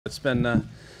It's been an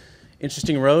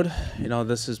interesting road. You know,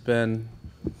 this has been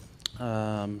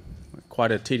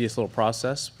quite a tedious little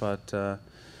process, but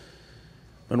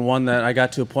been one that I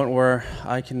got to a point where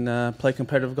I can play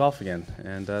competitive golf again,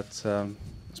 and that's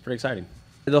it's pretty exciting.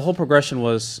 The whole progression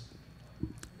was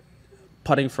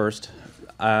putting first.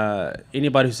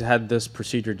 Anybody who's had this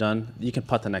procedure done, you can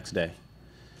putt the next day.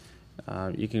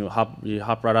 You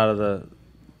hop right out of the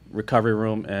recovery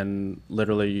room, and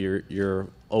literally you're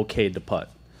okay to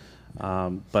putt.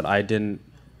 But I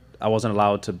wasn't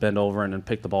allowed to bend over and then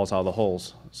pick the balls out of the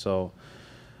holes. So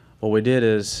what we did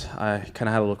is, I kind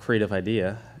of had a little creative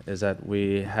idea, is that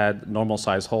we had normal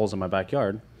size holes in my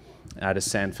backyard, and I just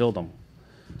sand filled them.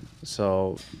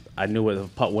 So I knew whether the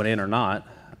putt went in or not,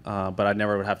 but I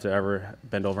never would have to ever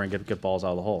bend over and get balls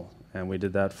out of the hole. And we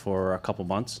did that for a couple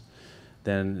months.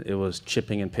 Then it was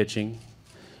chipping and pitching.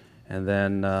 And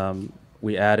then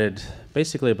we added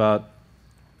basically about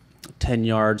 10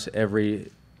 yards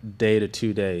every day to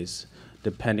 2 days,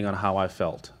 depending on how I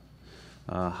felt,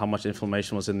 how much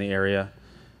inflammation was in the area.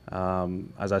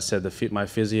 As I said, my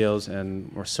physios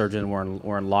and our surgeon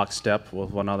were in lockstep with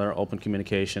one another, open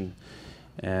communication.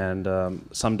 And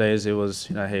some days it was,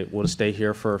 hey, we'll just stay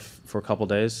here for a couple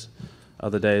days.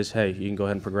 Other days, hey, you can go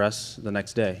ahead and progress the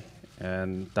next day.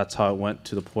 And that's how it went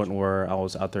to the point where I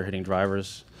was out there hitting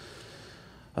drivers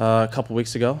a couple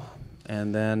weeks ago.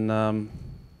 And then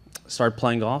started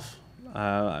playing golf.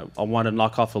 I wanted to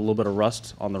knock off a little bit of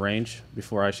rust on the range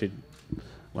before I actually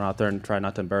went out there and tried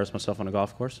not to embarrass myself on a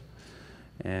golf course.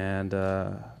 And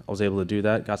I was able to do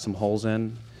that, got some holes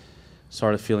in,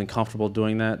 started feeling comfortable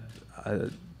doing that.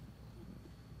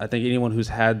 I think anyone who's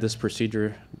had this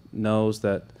procedure knows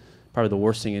that probably the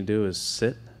worst thing you do is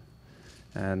sit.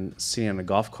 And sitting in a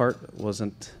golf cart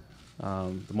wasn't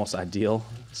the most ideal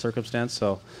circumstance.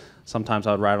 So sometimes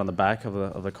I would ride on the back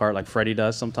of the cart like Freddie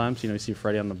does sometimes. You see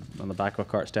Freddie on the back of a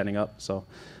cart standing up. So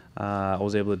I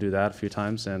was able to do that a few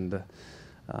times, and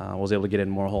I was able to get in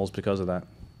more holes because of that.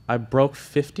 I broke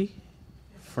 50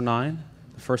 for 9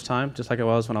 the first time, just like I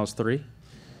was when I was 3.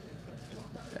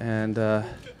 And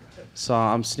so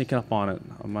I'm sneaking up on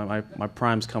it. My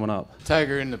prime's coming up.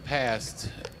 Tiger, in the past,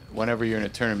 whenever you're in a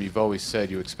tournament, you've always said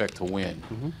you expect to win.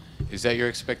 Mm-hmm. Is that your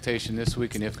expectation this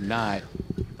week? And if not,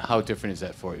 how different is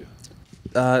that for you?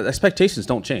 Expectations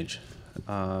don't change.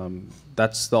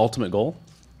 That's the ultimate goal.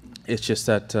 It's just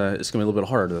that it's going to be a little bit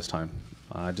harder this time.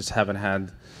 I just haven't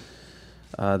had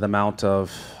the amount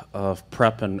of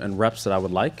prep and reps that I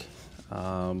would like.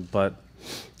 But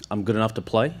I'm good enough to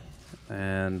play,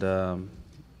 and I'm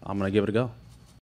going to give it a go.